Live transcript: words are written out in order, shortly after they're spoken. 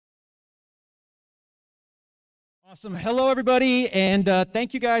Awesome. Hello, everybody, and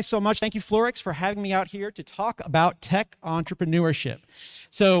thank you guys so much. Thank you, Fleurix, for having me out here to talk about tech entrepreneurship.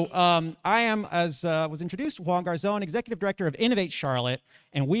 So I am, as was introduced, Juan GARZÓN, Executive Director of Innovate Charlotte,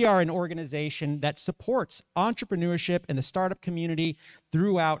 and we are an organization that supports entrepreneurship and the startup community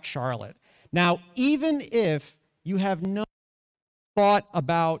throughout Charlotte. Now, even if you have no thought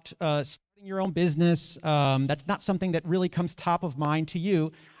about starting your own business, that's not something that really comes top of mind to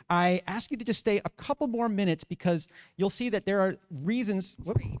you, I ask you to just stay a couple more minutes because you'll see that there are reasons.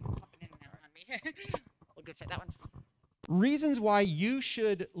 Reasons why you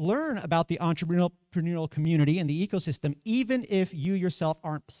should learn about the entrepreneurial community and the ecosystem, even if you yourself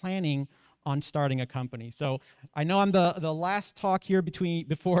aren't planning on starting a company. So I know I'm the last talk here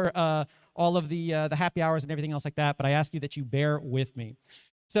before all of the happy hours and everything else like that, but I ask you that you bear with me.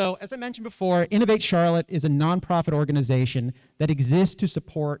 So as I mentioned before, Innovate Charlotte is a nonprofit organization that exists to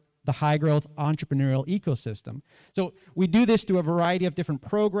support the high-growth entrepreneurial ecosystem. So we do this through a variety of different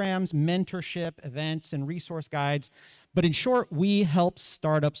programs, mentorship, events, and resource guides. But in short, we help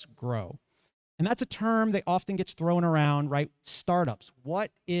startups grow. And that's a term that often gets thrown around, right? Startups.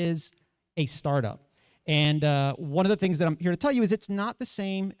 What is a startup? And one of the things that I'm here to tell you is it's not the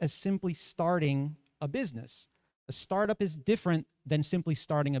same as simply starting a business. A startup is different than simply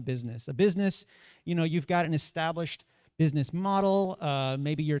starting a business. A business, you know, you've got an established business model,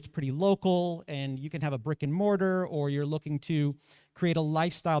 maybe it's pretty local and you can have a brick and mortar, or you're looking to create a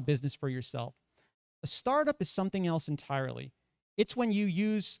lifestyle business for yourself. A startup is something else entirely. It's when you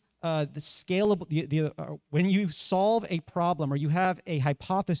use the scalable, when you solve a problem or you have a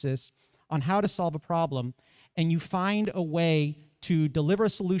hypothesis on how to solve a problem and you find a way to deliver a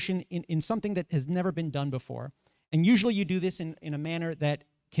solution in something that has never been done before. And usually you do this in a manner that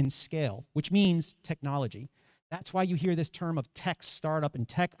can scale, which means technology. That's why you hear this term of tech startup and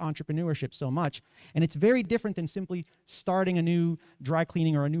tech entrepreneurship so much. And it's very different than simply starting a new dry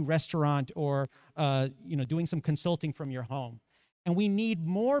cleaning or a new restaurant or doing some consulting from your home. And we need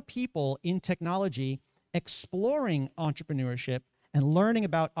more people in technology exploring entrepreneurship and learning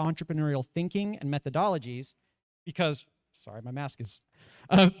about entrepreneurial thinking and methodologies because, sorry, my mask is,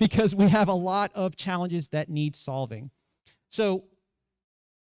 because we have a lot of challenges that need solving. So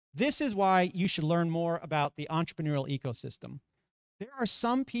this is why you should learn more about the entrepreneurial ecosystem. There are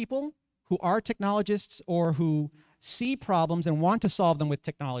some people who are technologists or who see problems and want to solve them with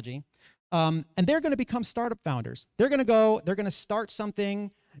technology, and they're going to become startup founders. They're going to start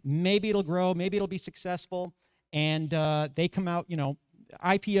something, maybe it'll grow, maybe it'll be successful, and they come out, you know,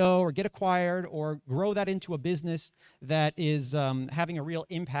 IPO or get acquired or grow that into a business that is having a real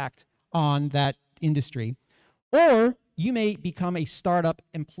impact on that industry. Or you may become a startup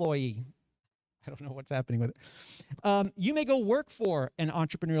employee. I don't know what's happening with it. You may go work for an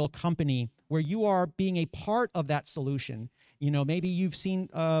entrepreneurial company where you are being a part of that solution. You know, maybe you've seen,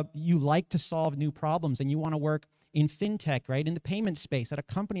 you like to solve new problems and you want to work in fintech, right? In the payment space at a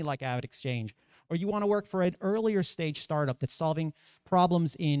company like AvidXchange. Or you want to work for an earlier stage startup that's solving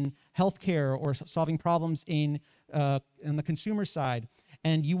problems in healthcare or solving problems in the consumer side.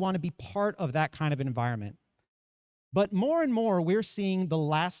 And you want to be part of that kind of environment. But more and more, we're seeing the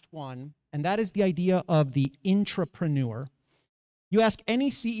last one, and that is the idea of the intrapreneur. You ask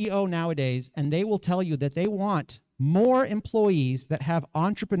any CEO nowadays, and they will tell you that they want more employees that have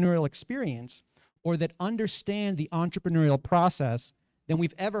entrepreneurial experience or that understand the entrepreneurial process than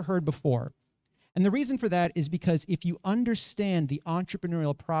we've ever heard before. And the reason for that is because if you understand the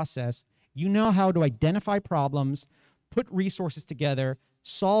entrepreneurial process, you know how to identify problems, put resources together,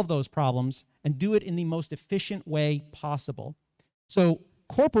 solve those problems, and do it in the most efficient way possible. So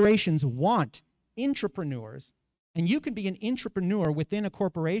corporations want intrapreneurs, and you can be an intrapreneur within a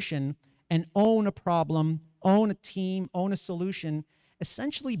corporation and own a problem, own a team, own a solution,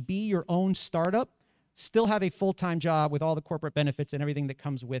 essentially be your own startup, still have a full-time job with all the corporate benefits and everything that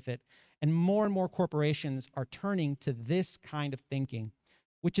comes with it. And more corporations are turning to this kind of thinking,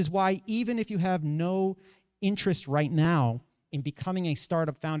 which is why even if you have no interest right now in becoming a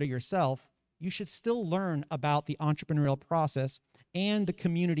startup founder yourself, you should still learn about the entrepreneurial process and the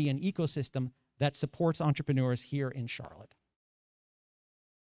community and ecosystem that supports entrepreneurs here in Charlotte.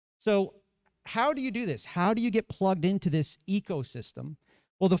 So how do you do this? How do you get plugged into this ecosystem?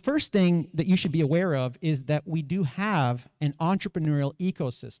 Well, the first thing that you should be aware of is that we do have an entrepreneurial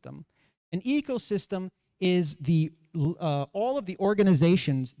ecosystem. An ecosystem is all of the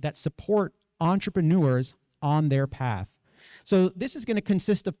organizations that support entrepreneurs on their path. So this is going to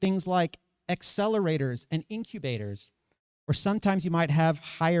consist of things like accelerators and incubators, or sometimes you might have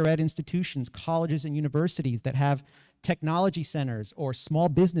higher ed institutions, colleges and universities that have technology centers or small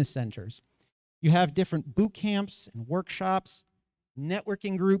business centers. You have different boot camps and workshops,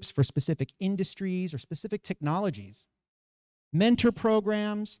 networking groups for specific industries or specific technologies, mentor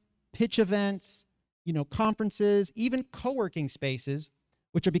programs, pitch events, conferences, even co-working spaces,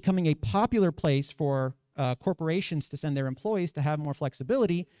 which are becoming a popular place for corporations to send their employees to have more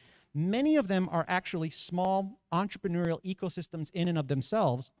flexibility. Many of them are actually small entrepreneurial ecosystems in and of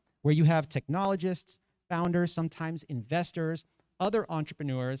themselves, where you have technologists, founders, sometimes investors, other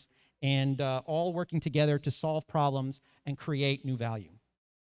entrepreneurs, and all working together to solve problems and create new value.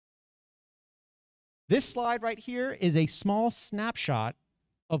 This slide right here is a small snapshot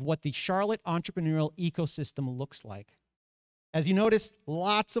of what the Charlotte entrepreneurial ecosystem looks like. As you notice,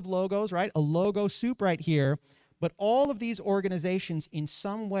 lots of logos, right? A logo soup right here, but all of these organizations in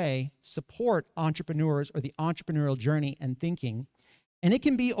some way support entrepreneurs or the entrepreneurial journey and thinking, and it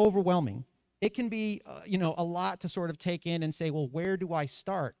can be overwhelming. It can be, a lot to sort of take in and say, well, where do I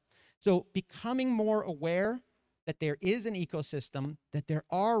start? So becoming more aware that there is an ecosystem, that there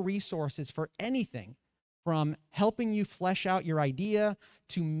are resources for anything, from helping you flesh out your idea,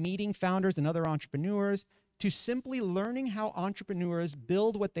 to meeting founders and other entrepreneurs, to simply learning how entrepreneurs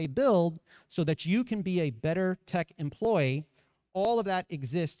build what they build so that you can be a better tech employee. All of that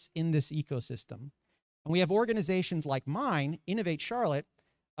exists in this ecosystem. And we have organizations like mine, Innovate Charlotte,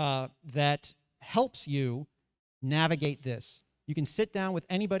 that helps you navigate this. You can sit down with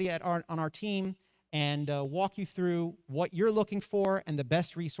anybody on our team and walk you through what you're looking for and the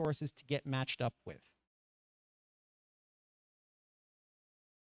best resources to get matched up with.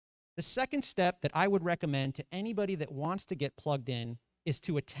 The second step that I would recommend to anybody that wants to get plugged in is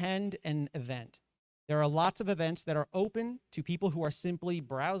to attend an event. There are lots of events that are open to people who are simply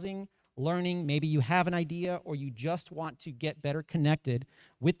browsing, learning. Maybe you have an idea or you just want to get better connected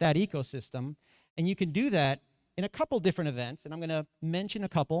with that ecosystem. And you can do that in a couple different events, and I'm going to mention a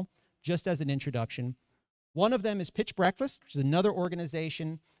couple just as an introduction. One of them is Pitch Breakfast, which is another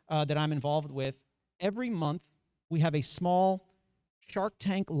organization that I'm involved with. Every month, we have a small Shark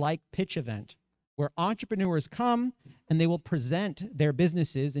Tank-like pitch event where entrepreneurs come and they will present their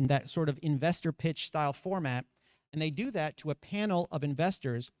businesses in that sort of investor pitch style format. And they do that to a panel of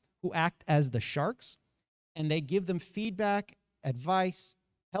investors who act as the sharks, and they give them feedback, advice,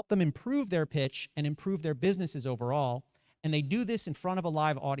 help them improve their pitch and improve their businesses overall. And they do this in front of a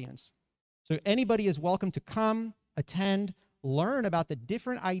live audience. So anybody is welcome to come, attend, learn about the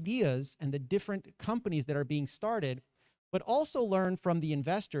different ideas and the different companies that are being started, but also learn from the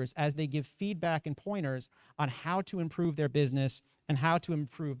investors as they give feedback and pointers on how to improve their business and how to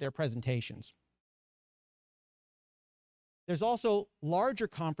improve their presentations. There's also larger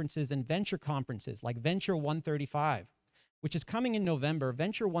conferences and venture conferences like Venture 135, which is coming in November.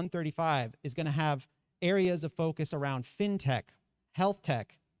 Venture 135 is going to have areas of focus around fintech, health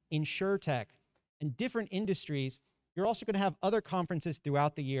tech, insurtech, and different industries. You're also going to have other conferences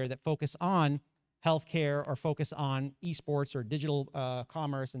throughout the year that focus on healthcare or focus on esports or digital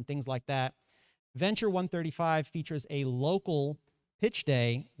commerce and things like that. Venture 135 features a local pitch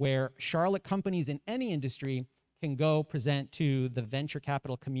day where Charlotte companies in any industry can go present to the venture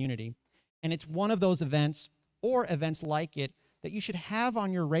capital community. And it's one of those events or events like it that you should have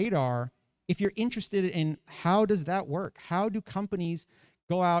on your radar if you're interested in how does that work? How do companies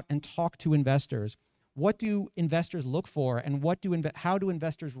go out and talk to investors? What do investors look for, and how do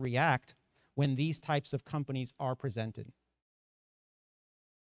investors react when these types of companies are presented?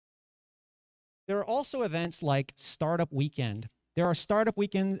 There are also events like Startup Weekend. There are Startup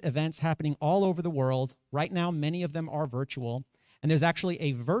Weekend events happening all over the world. Right now, many of them are virtual. And there's actually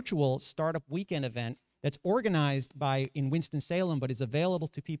a virtual Startup Weekend event that's organized in Winston-Salem, but is available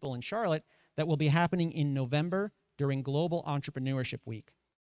to people in Charlotte, that will be happening in November during Global Entrepreneurship Week.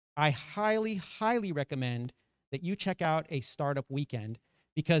 I highly, highly recommend that you check out a Startup Weekend,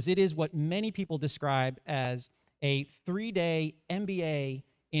 because it is what many people describe as a 3-day MBA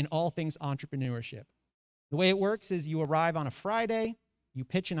in all things entrepreneurship. The way it works is you arrive on a Friday, you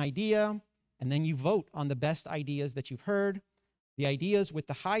pitch an idea, and then you vote on the best ideas that you've heard. The ideas with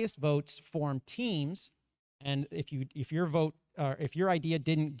the highest votes form teams, and if your idea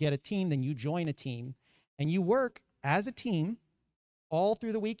didn't get a team, then you join a team, and you work as a team all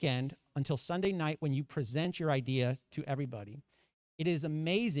through the weekend until Sunday night when you present your idea to everybody. It is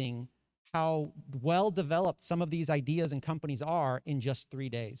amazing how well developed some of these ideas and companies are in just 3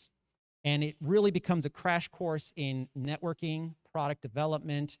 days. And it really becomes a crash course in networking, product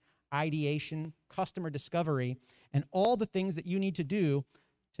development, ideation, customer discovery, and all the things that you need to do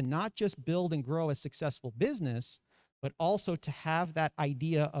to not just build and grow a successful business, but also to have that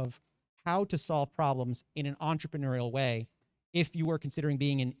idea of how to solve problems in an entrepreneurial way if you are considering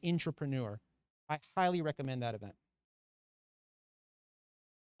being an intrapreneur. I highly recommend that event.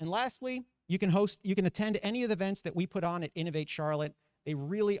 And lastly, you can attend any of the events that we put on at Innovate Charlotte. They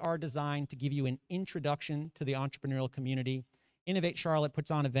really are designed to give you an introduction to the entrepreneurial community. Innovate Charlotte puts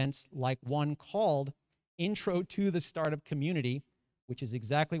on events like one called Intro to the Startup Community, which is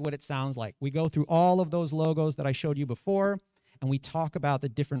exactly what it sounds like. We go through all of those logos that I showed you before, and we talk about the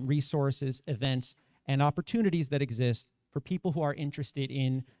different resources, events, and opportunities that exist for people who are interested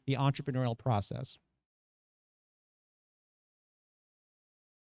in the entrepreneurial process.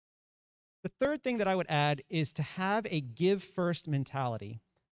 The third thing that I would add is to have a give first mentality.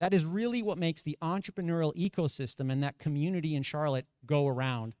 That is really what makes the entrepreneurial ecosystem and that community in Charlotte go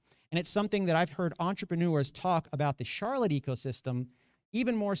around. And it's something that I've heard entrepreneurs talk about the Charlotte ecosystem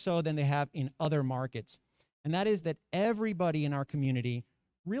even more so than they have in other markets. And that is that everybody in our community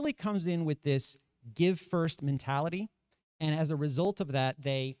really comes in with this give first mentality. And as a result of that,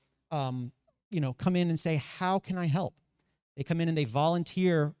 they come in and say, how can I help? They come in and they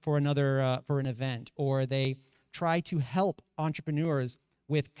volunteer for for an event, or they try to help entrepreneurs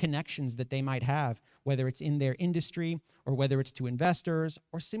with connections that they might have, whether it's in their industry or whether it's to investors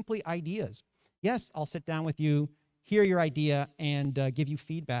or simply ideas. Yes, I'll sit down with you, hear your idea, and give you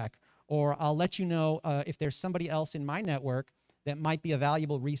feedback. Or I'll let you know if there's somebody else in my network that might be a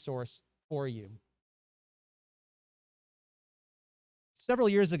valuable resource for you. Several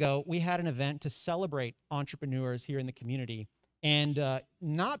years ago, we had an event to celebrate entrepreneurs here in the community. And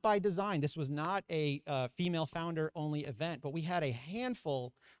not by design. This was not a female founder only event, but we had a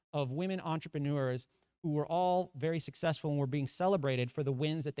handful of women entrepreneurs who were all very successful and were being celebrated for the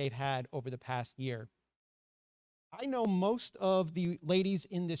wins that they've had over the past year. I know most of the ladies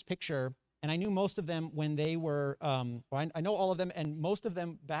in this picture, and I knew most of them when they were, I know all of them, and most of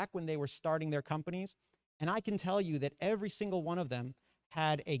them back when they were starting their companies. And I can tell you that every single one of them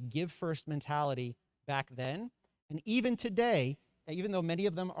had a give first mentality back then. And even today, even though many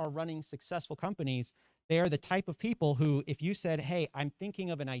of them are running successful companies, they are the type of people who, if you said, hey, I'm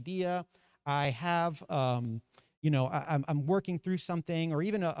thinking of an idea, I have, I'm working through something, or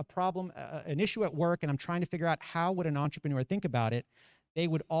even a problem, an issue at work, and I'm trying to figure out how would an entrepreneur think about it, they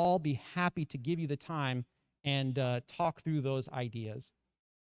would all be happy to give you the time and talk through those ideas.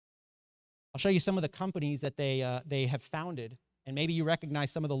 I'll show you some of the companies that they have founded, and maybe you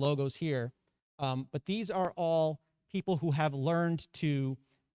recognize some of the logos here. But these are all people who have learned to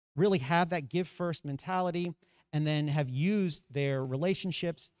really have that give first mentality, and then have used their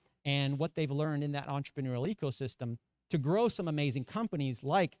relationships and what they've learned in that entrepreneurial ecosystem to grow some amazing companies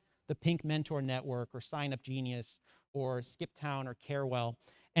like the Pink Mentor Network or Sign Up Genius or Skiptown or Carewell.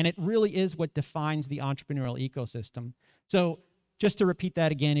 And it really is what defines the entrepreneurial ecosystem. So just to repeat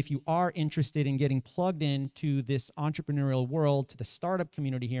that again, if you are interested in getting plugged into this entrepreneurial world, to the startup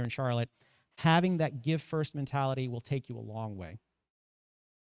community here in Charlotte, having that give first mentality will take you a long way.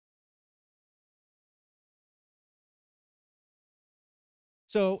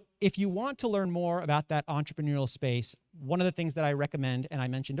 So if you want to learn more about that entrepreneurial space, one of the things that I recommend, and I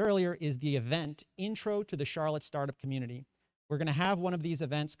mentioned earlier, is the event Intro to the Charlotte Startup Community. We're going to have one of these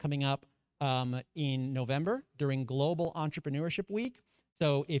events coming up in November during Global Entrepreneurship Week.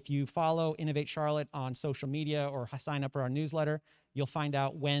 So if you follow Innovate Charlotte on social media or sign up for our newsletter, you'll find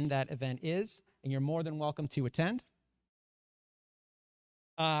out when that event is, and you're more than welcome to attend.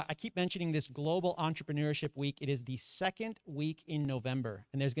 I keep mentioning this Global Entrepreneurship Week. It is the second week in November,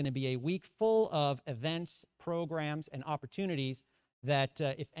 and there's going to be a week full of events, programs, and opportunities that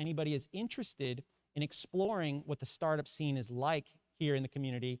if anybody is interested in exploring what the startup scene is like here in the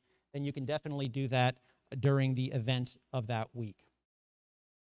community, then you can definitely do that during the events of that week.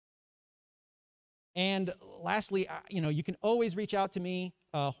 And lastly, you can always reach out to me,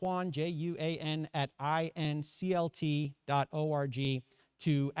 Juan, Juan, at inclt.org,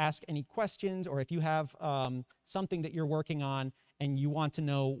 to ask any questions, or if you have something that you're working on and you want to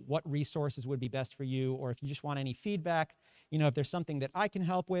know what resources would be best for you, or if you just want any feedback, if there's something that I can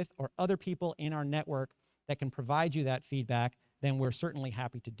help with or other people in our network that can provide you that feedback, then we're certainly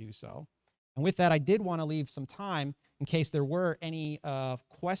happy to do so. And with that, I did want to leave some time in case there were any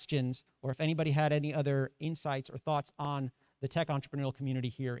questions, or if anybody had any other insights or thoughts on the tech entrepreneurial community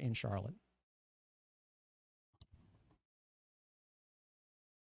here in Charlotte.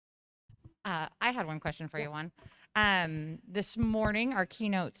 I had one question for you, Juan. This morning, our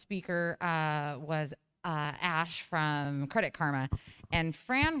keynote speaker was Ash from Credit Karma, and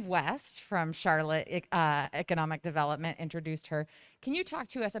Fran West from Charlotte Economic Development introduced her. Can you talk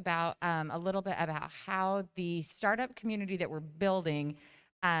to us about a little bit about how the startup community that we're building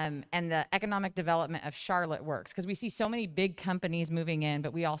and the economic development of Charlotte works? Because we see so many big companies moving in,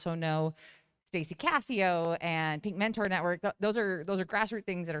 but we also know Stacy Cassio and Pink Mentor Network. Those are grassroots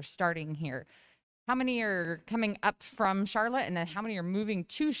things that are starting here. How many are coming up from Charlotte, and then how many are moving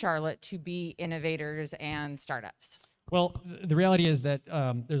to Charlotte to be innovators and startups? Well, the reality is that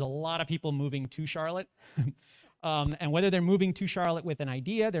there's a lot of people moving to Charlotte. And whether they're moving to Charlotte with an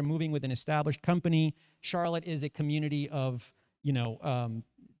idea, they're moving with an established company. Charlotte is a community of,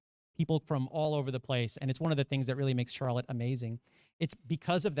 people from all over the place. And it's one of the things that really makes Charlotte amazing. It's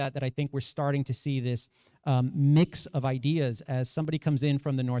because of that that I think we're starting to see this mix of ideas as somebody comes in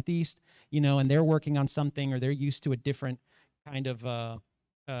from the Northeast, and they're working on something, or they're used to a different kind of,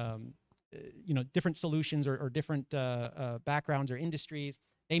 different solutions or different backgrounds or industries.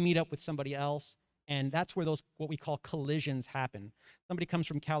 They meet up with somebody else. And that's where those, what we call collisions, happen. Somebody comes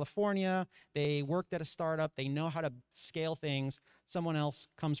from California, they worked at a startup, they know how to scale things. Someone else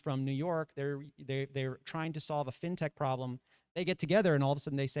comes from New York, they're trying to solve a fintech problem. They get together and all of a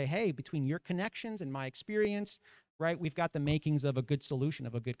sudden they say, hey, between your connections and my experience, right, we've got the makings of a good solution,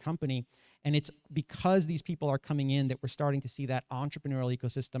 of a good company. And it's because these people are coming in that we're starting to see that entrepreneurial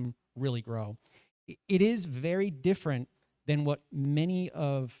ecosystem really grow. It is very different than what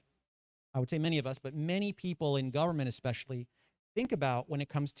I would say many of us, but many people in government especially, think about when it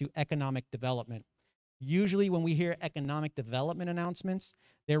comes to economic development. Usually when we hear economic development announcements,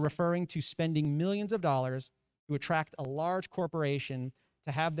 they're referring to spending millions of dollars to attract a large corporation,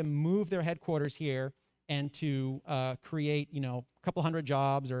 to have them move their headquarters here, and to create, a couple hundred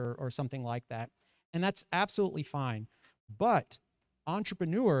jobs or something like that. And that's absolutely fine. But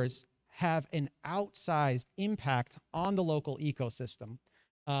entrepreneurs have an outsized impact on the local ecosystem.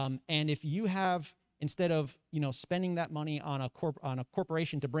 And if you have, instead of spending that money on a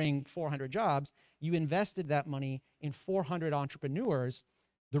corporation to bring 400 jobs, you invested that money in 400 entrepreneurs,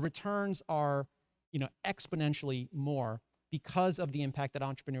 the returns are exponentially more because of the impact that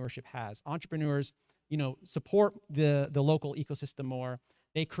entrepreneurship has. Entrepreneurs support the local ecosystem more.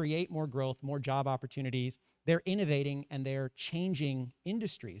 They create more growth, more job opportunities. They're innovating and they're changing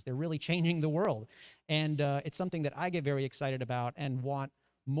industries. They're really changing the world. And it's something that I get very excited about and want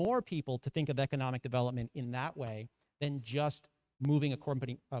more people to think of economic development in that way than just moving a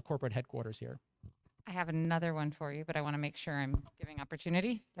corporate headquarters here. I have another one for you, but I want to make sure I'm giving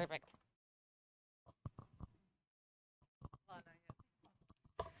opportunity. Perfect.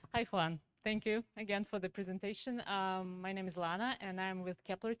 Hi, Juan. Thank you again for the presentation. My name is Lana, and I'm with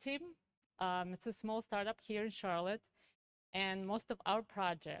Kepler team. It's a small startup here in Charlotte, and most of our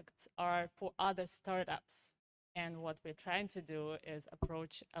projects are for other startups. And what we're trying to do is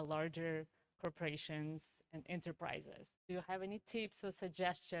approach a larger corporations and enterprises. Do you have any tips or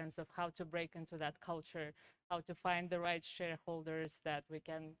suggestions of how to break into that culture, how to find the right shareholders that we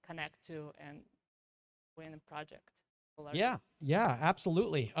can connect to and win a project? Yeah,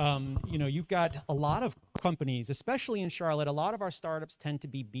 absolutely. You've got a lot of companies, especially in Charlotte, a lot of our startups tend to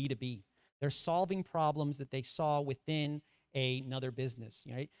be B2B. They're solving problems that they saw within another business,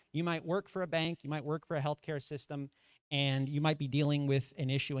 right? You might work for a bank, you might work for a healthcare system, and you might be dealing with an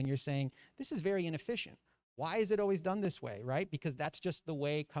issue and you're saying, this is very inefficient. Why is it always done this way, right? Because that's just the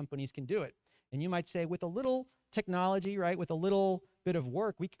way companies can do it. And you might say, with a little technology, right, with a little bit of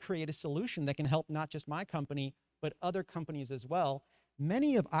work, we could create a solution that can help not just my company, but other companies as well.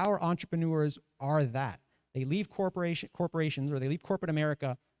 Many of our entrepreneurs are that. They leave corporations or they leave corporate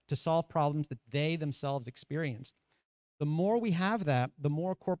America to solve problems that they themselves experienced. The more we have that, the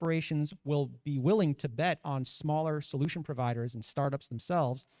more corporations will be willing to bet on smaller solution providers and startups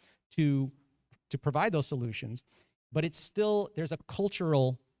themselves to provide those solutions. But it's still, there's a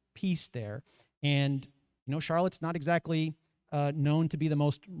cultural piece there. And, Charlotte's not exactly known to be the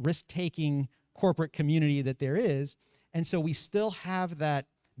most risk-taking corporate community that there is. And so we still have that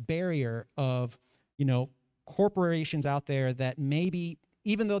barrier of, corporations out there that maybe,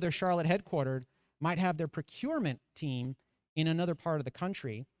 even though they're Charlotte headquartered, might have their procurement team in another part of the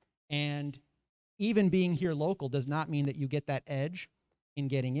country. And even being here local does not mean that you get that edge in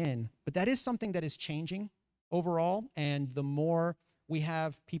getting in. But that is something that is changing overall. And the more we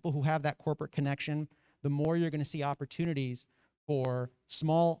have people who have that corporate connection, the more you're going to see opportunities for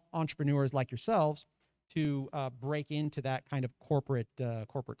small entrepreneurs like yourselves to break into that kind of corporate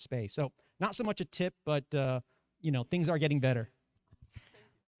space. So not so much a tip, but things are getting better.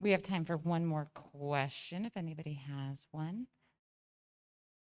 We have time for one more question, if anybody has one.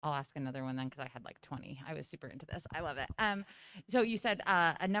 I'll ask another one then, because I had like 20. I was super into this. I love it. So you said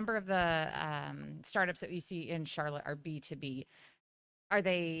a number of the startups that we see in Charlotte are B2B. Are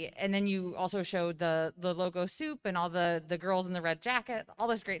they, and then you also showed the logo soup and all the girls in the red jacket, all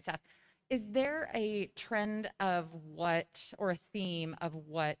this great stuff. Is there a trend of what, or a theme of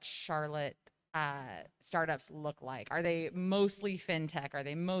what Charlotte startups look like? Are they mostly fintech? Are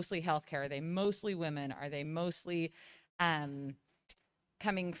they mostly healthcare? Are they mostly women? Are they mostly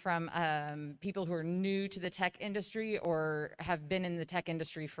coming from people who are new to the tech industry or have been in the tech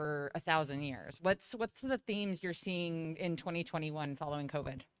industry for 1,000 years? What's the themes you're seeing in 2021 following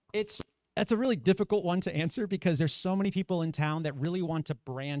COVID? That's a really difficult one to answer because there's so many people in town that really want to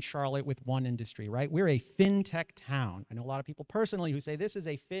brand Charlotte with one industry, right? We're a fintech town. I know a lot of people personally who say this is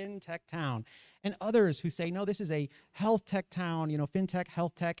a fintech town, and others who say, no, this is a health tech town, you know, fintech,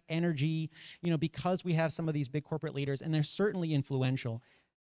 health tech, energy, you know, because we have some of these big corporate leaders and they're certainly influential.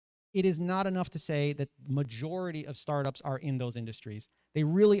 It is not enough to say that the majority of startups are in those industries. They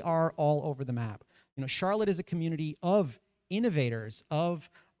really are all over the map. You know, Charlotte is a community of innovators, of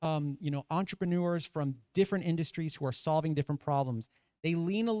you know, entrepreneurs from different industries who are solving different problems. They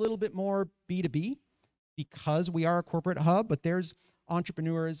lean a little bit more B2B because we are a corporate hub, but there's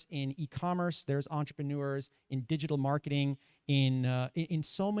entrepreneurs in e-commerce, there's entrepreneurs in digital marketing, in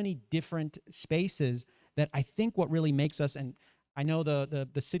so many different spaces that I think what really makes us, and I know the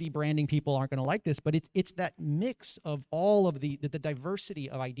city branding people aren't going to like this, but it's that mix of all of the diversity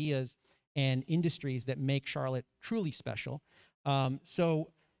of ideas and industries that make Charlotte truly special. So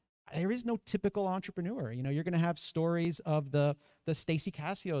there is no typical entrepreneur. You know, you're going to have stories of the Stacy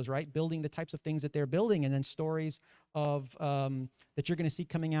Cassios, right, building the types of things that they're building, and then stories of that you're going to see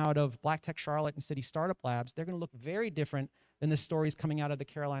coming out of Black Tech Charlotte and City Startup Labs. They're going to look very different than the stories coming out of the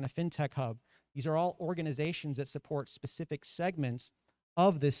Carolina FinTech Hub. These are all organizations that support specific segments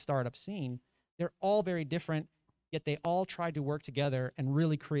of this startup scene. They're all very different, yet they all try to work together and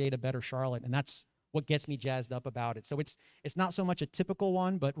really create a better Charlotte, and that's what gets me jazzed up about it. So it's not so much a typical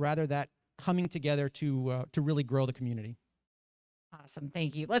one, but rather that coming together to really grow the community. Awesome,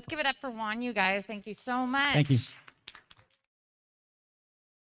 thank you. Let's give it up for Juan, you guys. Thank you so much. Thank you.